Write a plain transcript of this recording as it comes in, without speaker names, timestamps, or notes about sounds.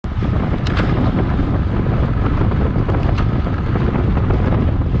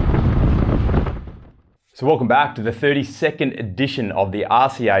So welcome back to the 32nd edition of the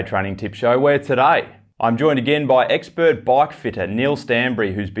RCA Training Tip Show, where today I'm joined again by expert bike fitter Neill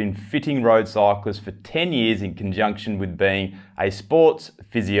Stanbury, who's been fitting road cyclists for 10 years in conjunction with being a sports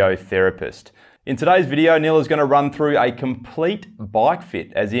physiotherapist. In today's video, Neill is going to run through a complete bike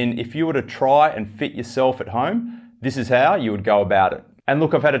fit, as in if you were to try and fit yourself at home, this is how you would go about it. And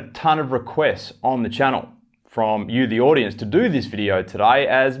look, I've had a ton of requests on the channel from you, the audience, to do this video today,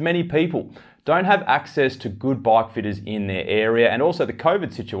 as many people don't have access to good bike fitters in their area, and also the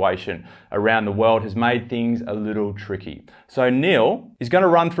COVID situation around the world has made things a little tricky. So Neill is going to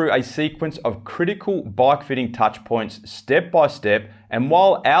run through a sequence of critical bike fitting touch points step by step, and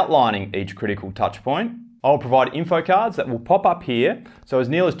while outlining each critical touch point, I'll provide info cards that will pop up here. So as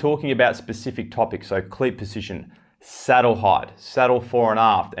Neill is talking about specific topics, so cleat position, saddle height, saddle fore and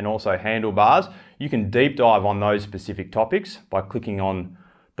aft, and also handlebars, you can deep dive on those specific topics by clicking on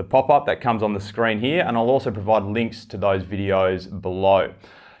the pop-up that comes on the screen here, and I'll also provide links to those videos below.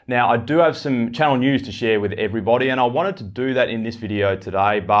 Now, I do have some channel news to share with everybody, and I wanted to do that in this video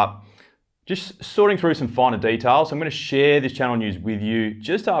today, but just sorting through some finer details. So I'm going to share this channel news with you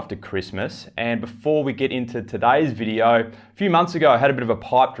just after Christmas. And before we get into today's video, a few months ago I had a bit of a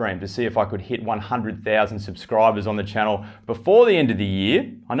pipe dream to see if I could hit 100,000 subscribers on the channel before the end of the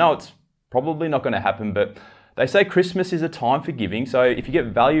year. I know it's probably not going to happen, but they say Christmas is a time for giving, so if you get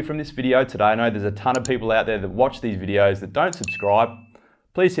value from this video today, I know there's a ton of people out there that watch these videos that don't subscribe,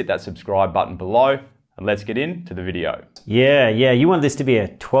 please hit that subscribe button below, and let's get into the video. Yeah, you want this to be a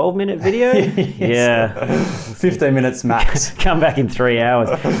 12-minute video? Yeah. 15 minutes max. Come back in 3 hours.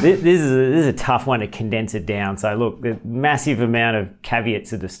 This is a tough one to condense it down. So look, the massive amount of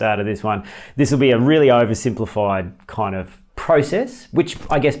caveats at the start of this one. This will be a really oversimplified kind of process, which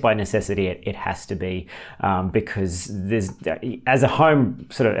I guess by necessity it has to be, because there's, as a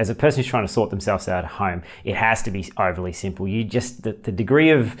person who's trying to sort themselves out at home, it has to be overly simple. You just, the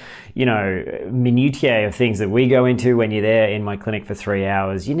degree of, minutiae of things that we go into when you're there in my clinic for 3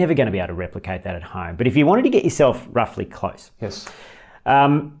 hours, you're never going to be able to replicate that at home. But if you wanted to get yourself roughly close, yes.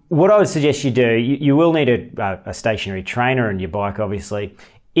 What I would suggest you do, you will need a stationary trainer on your bike, obviously.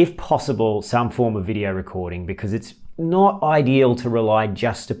 If possible, some form of video recording, because it's not ideal to rely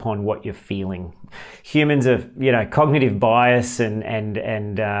just upon what you're feeling. Humans are, cognitive bias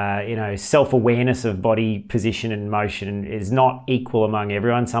and self-awareness of body position and motion is not equal among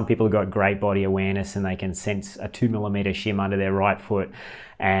everyone. Some people have got great body awareness and they can sense a 2mm shim under their right foot.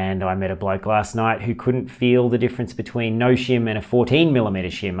 And I met a bloke last night who couldn't feel the difference between no shim and a 14mm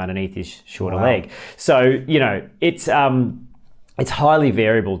shim underneath his shorter leg. So, it's highly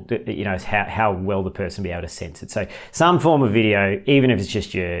variable, how well the person will be able to sense it. So some form of video, even if it's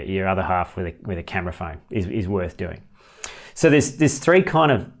just your other half with a camera phone, is worth doing. So there's three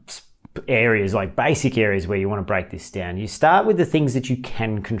kind of areas, like basic areas, where you want to break this down. You start with the things that you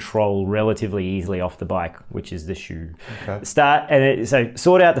can control relatively easily off the bike, which is the shoe. Okay. So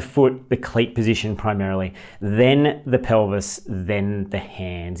sort out the foot, the cleat position primarily, then the pelvis, then the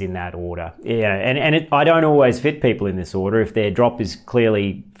hands, in that order. Yeah, and I don't always fit people in this order. If their drop is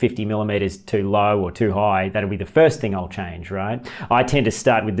clearly 50mm too low or too high, that'll be the first thing I'll change, right? I tend to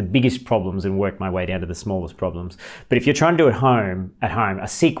start with the biggest problems and work my way down to the smallest problems. But if you're trying to do it at home, a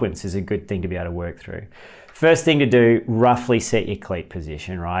sequence is a good thing to be able to work through. First thing to do, roughly set your cleat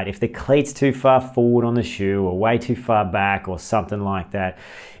position, right? If the cleat's too far forward on the shoe or way too far back or something like that,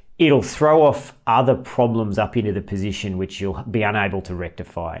 it'll throw off other problems up into the position which you'll be unable to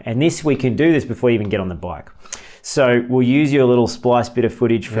rectify. And we can do this before you even get on the bike. So we'll use your little splice bit of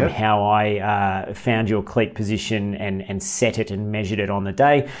footage from how I found your cleat position and set it and measured it on the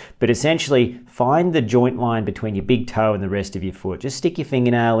day. But essentially, find the joint line between your big toe and the rest of your foot. Just stick your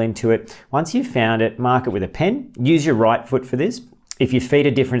fingernail into it. Once you've found it, mark it with a pen. Use your right foot for this. If your feet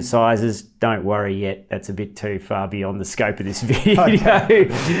are different sizes, don't worry yet. That's a bit too far beyond the scope of this video. Okay.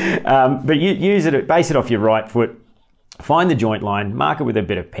 But base it off your right foot. Find the joint line, mark it with a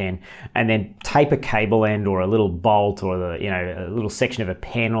bit of pen, and then tape a cable end or a little bolt or a little section of a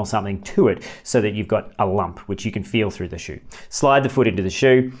pen or something to it, so that you've got a lump which you can feel through the shoe. Slide the foot into the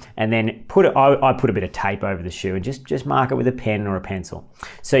shoe, and then I put a bit of tape over the shoe and just mark it with a pen or a pencil.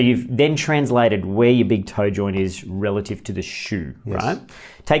 So you've then translated where your big toe joint is relative to the shoe, right?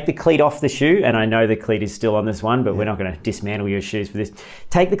 Take the cleat off the shoe, and I know the cleat is still on this one, but we're not going to dismantle your shoes for this.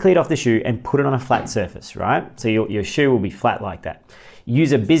 Take the cleat off the shoe and put it on a flat surface, right? So your shoe will be flat like that.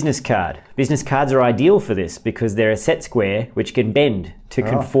 Use a business card. Business cards are ideal for this because they're a set square which can bend to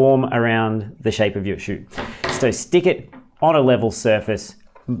conform around the shape of your shoe. So stick it on a level surface,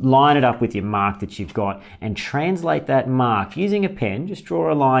 line it up with your mark that you've got and translate that mark using a pen. Just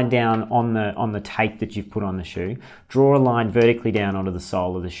draw a line down on the tape that you've put on the shoe. Draw a line vertically down onto the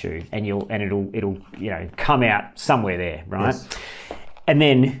sole of the shoe, and it'll come out somewhere there, right? Yes. And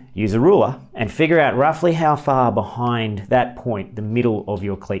then use a ruler and figure out roughly how far behind that point the middle of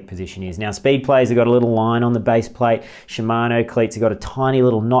your cleat position is. Now, speed plays have got a little line on the base plate. Shimano cleats have got a tiny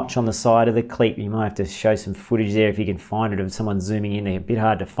little notch on the side of the cleat. You might have to show some footage there if you can find it of someone zooming in. They're a bit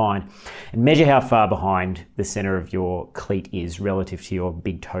hard to find. And measure how far behind the center of your cleat is relative to your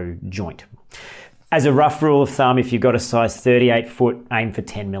big toe joint. As a rough rule of thumb, if you've got a size 38 foot, aim for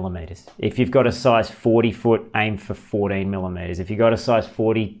 10 millimeters. If you've got a size 40 foot, aim for 14 millimeters. If you've got a size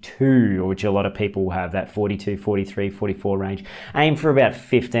 42, which a lot of people have, that 42, 43, 44 range, aim for about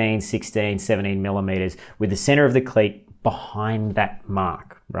 15, 16, 17 millimeters with the center of the cleat behind that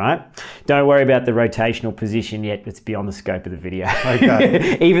mark, right? Don't worry about the rotational position yet. It's beyond the scope of the video.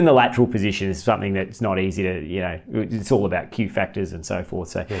 Okay. Even the lateral position is something that's not easy to, it's all about Q factors and so forth.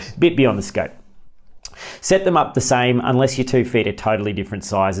 So yes. A bit beyond the scope. Set them up the same unless your 2 feet are totally different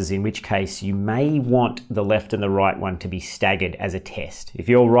sizes, in which case you may want the left and the right one to be staggered as a test. If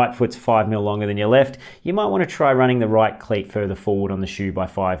your right foot's 5 mil longer than your left, you might want to try running the right cleat further forward on the shoe by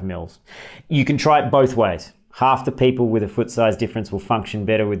 5 mils. You can try it both ways. Half the people with a foot size difference will function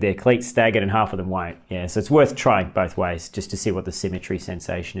better with their cleats staggered and half of them won't. Yeah, so it's worth trying both ways just to see what the symmetry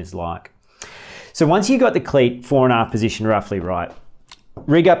sensation is like. So once you've got the cleat fore and aft position roughly right,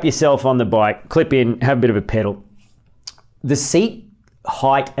 rig up yourself on the bike, clip in, have a bit of a pedal. The seat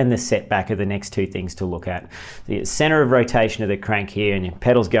height and the setback are the next two things to look at. The center of rotation of the crank here, and your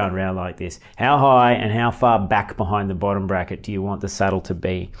pedal's going around like this. How high and how far back behind the bottom bracket do you want the saddle to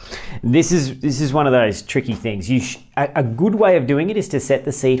be? This is one of those tricky things. A good way of doing it is to set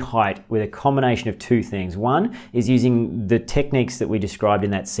the seat height with a combination of two things. One is using the techniques that we described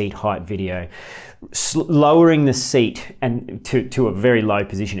in that seat height video. Lowering the seat and to a very low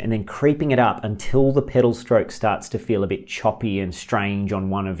position and then creeping it up until the pedal stroke starts to feel a bit choppy and strange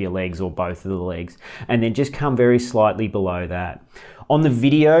on one of your legs or both of the legs, and then just come very slightly below that. On the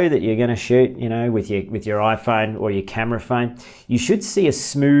video that you're going to shoot, with your iPhone or your camera phone, you should see a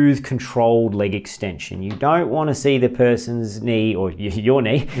smooth, controlled leg extension. You don't want to see the person's knee or your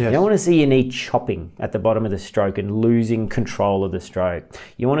knee. Yes. You don't want to see your knee chopping at the bottom of the stroke and losing control of the stroke.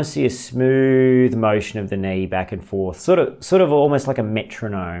 You want to see a smooth motion of the knee back and forth, sort of almost like a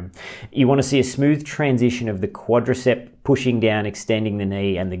metronome. You want to see a smooth transition of the quadricep pushing down, extending the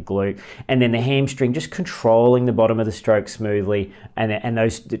knee and the glute, and then the hamstring just controlling the bottom of the stroke smoothly, and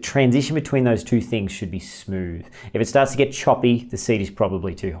the transition between those two things should be smooth. If it starts to get choppy, the seat is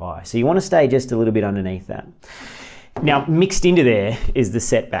probably too high. So you want to stay just a little bit underneath that. Now, mixed into there is the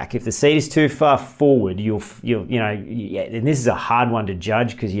setback. If the seat is too far forward, and this is a hard one to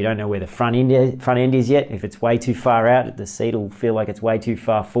judge because you don't know where the front end is yet. If it's way too far out, the seat will feel like it's way too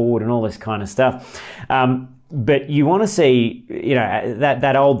far forward and all this kind of stuff. But you want to see,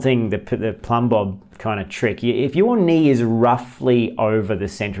 that old thing, the plumb bob kind of trick. If your knee is roughly over the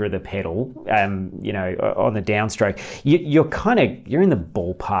center of the pedal, on the downstroke, you're in the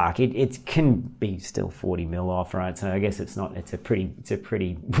ballpark. It can be still 40 mil off, right? So I guess it's a pretty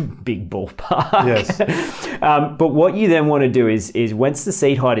big ballpark. Yes. But what you then want to do is once the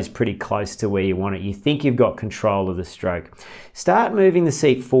seat height is pretty close to where you want it, you think you've got control of the stroke, start moving the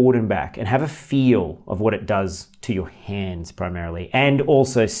seat forward and back and have a feel of what it does to your hands primarily, and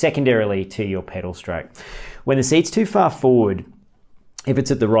also secondarily to your pedal stroke. When the seat's too far forward, if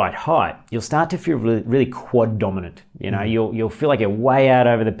it's at the right height, you'll start to feel really quad dominant. You'll feel like you're way out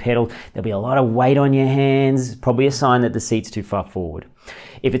over the pedal. There'll be a lot of weight on your hands, probably a sign that the seat's too far forward.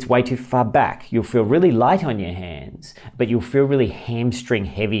 If it's way too far back, you'll feel really light on your hands, but you'll feel really hamstring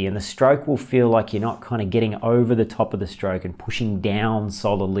heavy, and the stroke will feel like you're not kind of getting over the top of the stroke and pushing down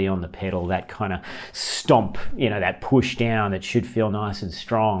solidly on the pedal, that kind of stomp, that push down that should feel nice and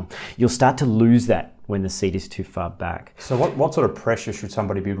strong. You'll start to lose that when the seat is too far back. So what sort of pressure should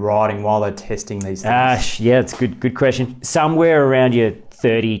somebody be riding while they're testing these things? Yeah, it's a good question. Somewhere around your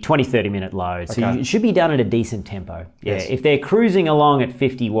 20-30 minute load. So it should be done at a decent tempo. Yeah. Yes. If they're cruising along at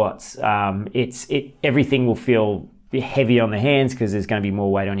 50 watts, everything will feel heavy on the hands because there's going to be more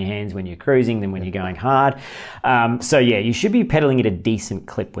weight on your hands when you're cruising than when you're going hard. You should be pedaling at a decent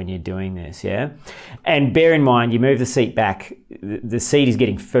clip when you're doing this, yeah? And bear in mind, you move the seat back, the seat is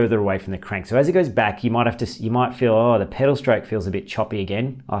getting further away from the crank. So as it goes back, you might feel, the pedal stroke feels a bit choppy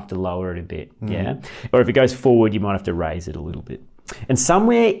again. I have to lower it a bit, yeah? Or if it goes forward, you might have to raise it a little bit. And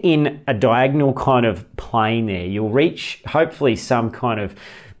somewhere in a diagonal kind of plane there, you'll reach hopefully some kind of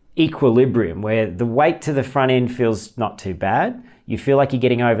equilibrium where the weight to the front end feels not too bad. You feel like you're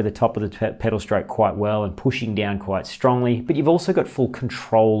getting over the top of the pedal stroke quite well and pushing down quite strongly, but you've also got full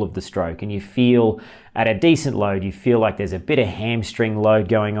control of the stroke, and you feel at a decent load, you feel like there's a bit of hamstring load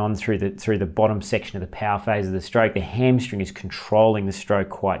going on through the bottom section of the power phase of the stroke. The hamstring is controlling the stroke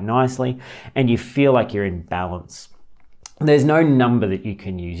quite nicely, and you feel like you're in balance. There's no number that you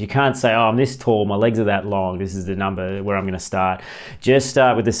can use. You can't say, oh, I'm this tall, my legs are that long, this is the number where I'm going to start. Just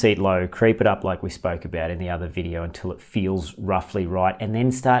start with the seat low, creep it up like we spoke about in the other video until it feels roughly right, and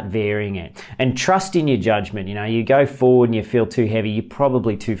then start varying it. And trust in your judgment. You know, you go forward and you feel too heavy, you're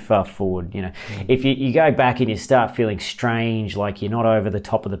probably too far forward. You know, if you go back and you start feeling strange, like you're not over the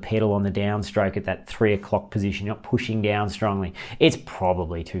top of the pedal on the downstroke at that 3 o'clock position, you're not pushing down strongly, it's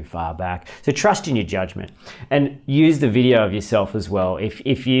probably too far back. So trust in your judgment and use the video of yourself as well.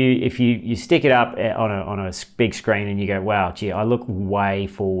 If you stick it up on a big screen and you go, wow, gee, I look way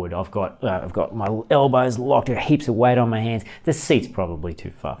forward, I've got my elbows locked, heaps of weight on my hands, the seat's probably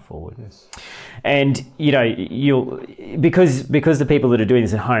too far forward. Yes. And you know, because the people that are doing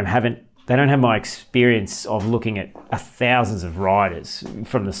this at home they don't have my experience of looking at thousands of riders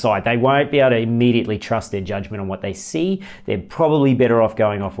from the side. They won't be able to immediately trust their judgment on what they see. They're probably better off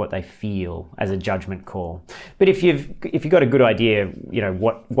going off what they feel as a judgment call. But if you've got a good idea, you know,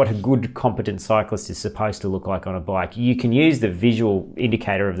 what a good competent cyclist is supposed to look like on a bike, you can use the visual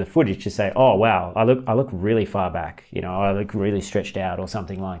indicator of the footage to say, oh wow, I look really far back, you know, I look really stretched out or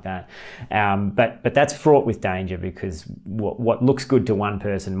something like that. But that's fraught with danger, because what looks good to one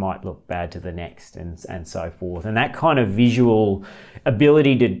person might look bad to the next, and so forth. And that kind of visual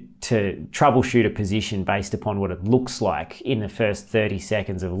ability to troubleshoot a position based upon what it looks like in the first 30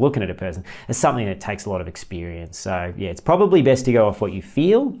 seconds of looking at a person is something that takes a lot of experience. So yeah, it's probably best to go off what you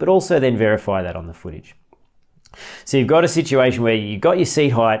feel, but also then verify that on the footage. So you've got a situation where you've got your seat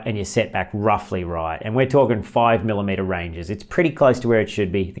height and your setback roughly right, and we're talking 5mm ranges. It's pretty close to where it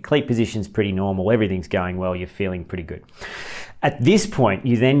should be. The cleat position's pretty normal, everything's going well, you're feeling pretty good. At this point,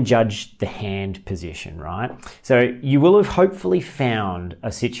 you then judge the hand position, right? So you will have hopefully found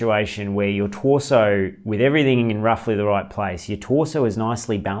a situation where your torso, with everything in roughly the right place, your torso is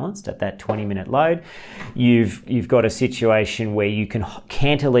nicely balanced at that 20-minute load. You've got a situation where you can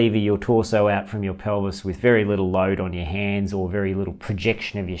cantilever your torso out from your pelvis with very little load on your hands, or very little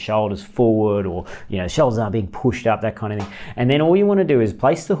projection of your shoulders forward, or, you know, shoulders aren't being pushed up, that kind of thing. And then all you want to do is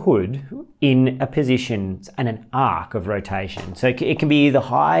place the hood in a position and an arc of rotation. So it can be either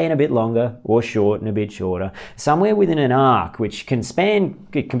high and a bit longer, or short and a bit shorter, somewhere within an arc, which can span,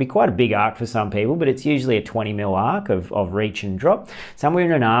 it can be quite a big arc for some people, but it's usually a 20mm arc of reach and drop. Somewhere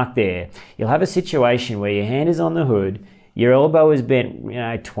in an arc there, you'll have a situation where your hand is on the hood, your elbow is bent, you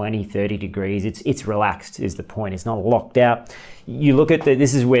know, 20, 30 degrees. It's relaxed is the point. It's not locked out. You look at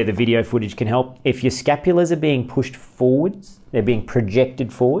this is where the video footage can help. If your scapulars are being pushed forwards, they're being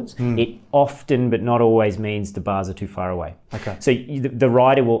projected forwards, it often, but not always, means the bars are too far away. Okay. So the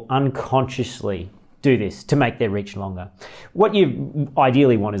rider will unconsciously do this to make their reach longer. What you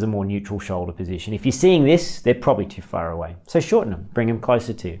ideally want is a more neutral shoulder position. If you're seeing this, they're probably too far away. So shorten them, bring them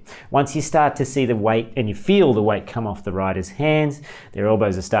closer to you. Once you start to see the weight and you feel the weight come off the rider's hands, their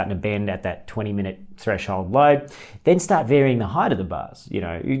elbows are starting to bend at that 20-minute threshold load, then start varying the height of the bars. You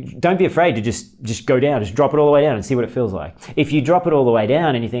know, don't be afraid to just go down, just drop it all the way down and see what it feels like. If you drop it all the way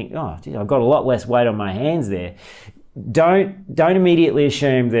down and you think, oh, geez, I've got a lot less weight on my hands there, don't immediately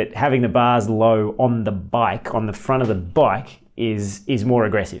assume that having the bars low on the bike, on the front of the bike, is more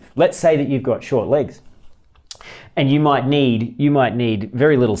aggressive. Let's say that you've got short legs, and you might need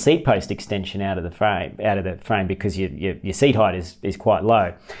very little seat post extension out of the frame because your seat height is quite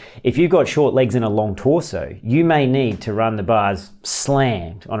low. If you've got short legs and a long torso, you may need to run the bars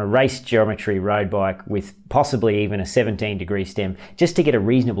slammed on a race geometry road bike with possibly even a 17-degree stem, just to get a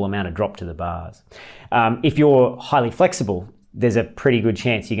reasonable amount of drop to the bars. If you're highly flexible, there's a pretty good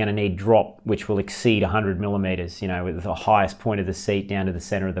chance you're going to need drop which will exceed 100mm, you know, with the highest point of the seat down to the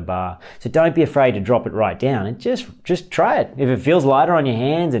center of the bar. So don't be afraid to drop it right down and just try it. If it feels lighter on your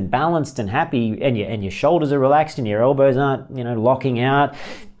hands and balanced and happy, and your shoulders are relaxed and your elbows aren't, you know, locking out,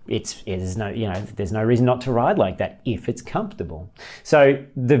 there's no reason not to ride like that if it's comfortable. So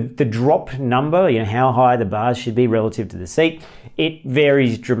the drop number, you know, how high the bars should be relative to the seat, it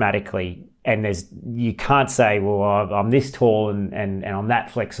varies dramatically. And you can't say, well, I'm this tall and I'm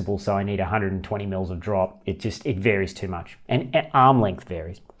that flexible, so I need 120mm of drop. It varies too much. And arm length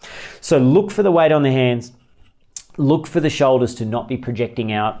varies. So look for the weight on the hands. Look for the shoulders to not be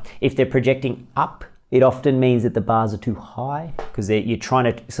projecting out. If they're projecting up, it often means that the bars are too high because you're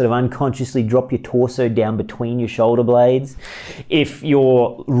trying to sort of unconsciously drop your torso down between your shoulder blades. If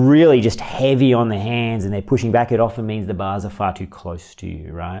you're really just heavy on the hands and they're pushing back, it often means the bars are far too close to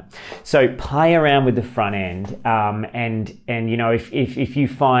you, right? So play around with the front end, and you know, if you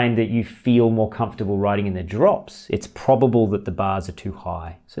find that you feel more comfortable riding in the drops, it's probable that the bars are too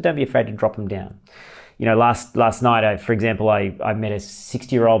high. So don't be afraid to drop them down. You know, last night, for example, I met a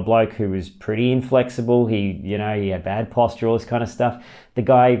 60-year-old bloke who was pretty inflexible. He had bad posture, all this kind of stuff. The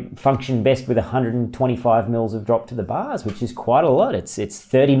guy functioned best with 125 mils of drop to the bars, which is quite a lot. It's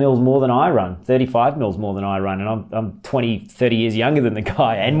 30 mils more than I run, 35 mils more than I run, and I'm 20, 30 years younger than the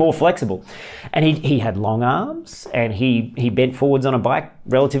guy and more flexible. And he had long arms, and he bent forwards on a bike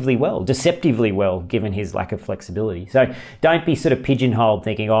relatively well, deceptively well, given his lack of flexibility. So don't be sort of pigeonholed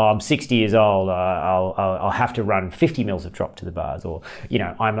thinking, oh, I'm 60 years old, I'll have to run 50 mils of drop to the bars, or you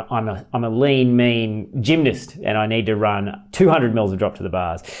know, I'm a lean, mean gymnast and I need to run 200 mils of drop to the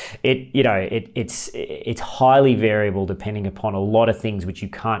bars. It's highly variable depending upon a lot of things which you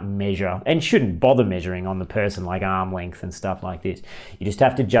can't measure and shouldn't bother measuring on the person, like arm length and stuff like this. You just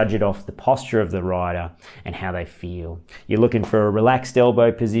have to judge it off the posture of the rider and how they feel. You're looking for a relaxed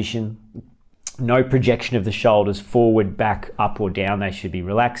elbow position. No projection of the shoulders forward, back, up or down. They should be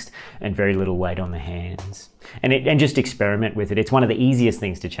relaxed, and very little weight on the hands. And just experiment with it. It's one of the easiest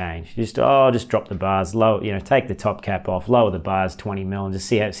things to change. Just drop the bars low, you know, take the top cap off, lower the bars 20 mil and just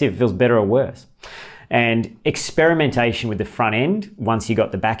see if it feels better or worse. And experimentation with the front end, once you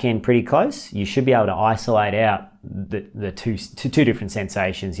got the back end pretty close, you should be able to isolate out the two different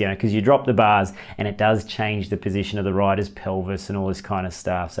sensations, you know, because you drop the bars and it does change the position of the rider's pelvis and all this kind of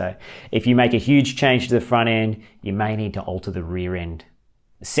stuff. So if you make a huge change to the front end, you may need to alter the rear end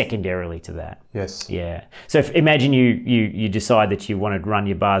secondarily to that. Yes. Yeah. So imagine you decide that you want to run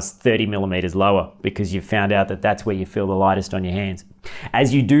your bars 30 millimeters lower because you've found out that that's where you feel the lightest on your hands.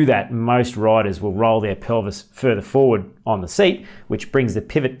 As you do that, most riders will roll their pelvis further forward on the seat, which brings the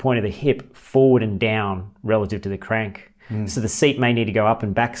pivot point of the hip forward and down relative to the crank. So the seat may need to go up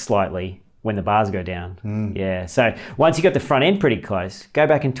and back slightly when the bars go down. Yeah. So once you got the front end pretty close, go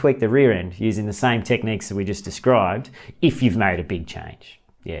back and tweak the rear end using the same techniques that we just described if you've made a big change.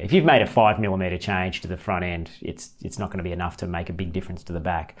 Yeah, if you've made a 5 millimeter change to the front end, it's not going to be enough to make a big difference to the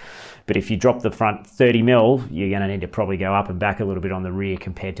back. But if you drop the front 30 mil, you're going to need to probably go up and back a little bit on the rear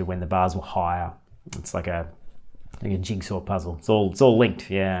compared to when the bars were higher. It's like a jigsaw puzzle. It's all linked.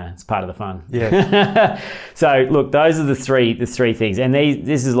 Yeah, it's part of the fun. Yeah. So look, those are the three things, and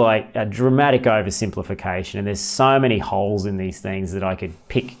this is like a dramatic oversimplification. And there's so many holes in these things that I could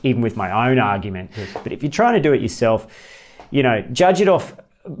pick even with my own argument. Yes. But if you're trying to do it yourself, you know, judge it off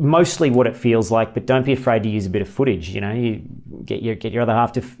mostly what it feels like, but don't be afraid to use a bit of footage. You know, you get your other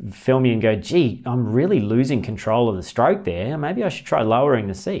half to film you and go, gee, I'm really losing control of the stroke there. Maybe I should try lowering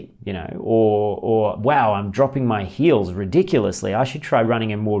the seat, you know, or wow, I'm dropping my heels ridiculously. I should try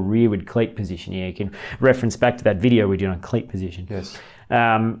running a more rearward cleat position. Yeah, you can reference back to that video we did on cleat position. Yes.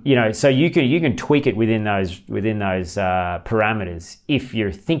 You know, so you can tweak it within those parameters. If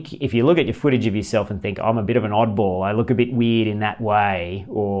you look at your footage of yourself and think, I'm a bit of an oddball, I look a bit weird in that way,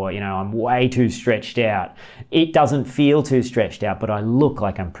 or you know, I'm way too stretched out. It doesn't feel too stretched out, but I look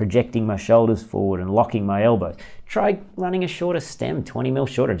like I'm projecting my shoulders forward and locking my elbows. Try running a shorter stem, 20 mil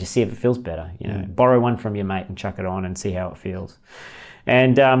shorter, just see if it feels better. You know, borrow one from your mate and chuck it on and see how it feels.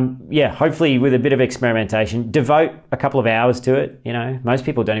 And yeah, hopefully with a bit of experimentation, devote a couple of hours to it. You know, most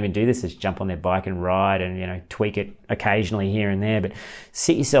people don't even do this, just jump on their bike and ride and, you know, tweak it occasionally here and there, but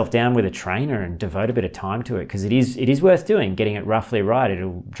sit yourself down with a trainer and devote a bit of time to it, because it is worth doing, getting it roughly right.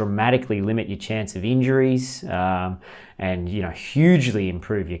 It'll dramatically limit your chance of injuries and, you know, hugely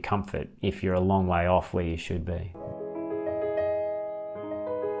improve your comfort if you're a long way off where you should be.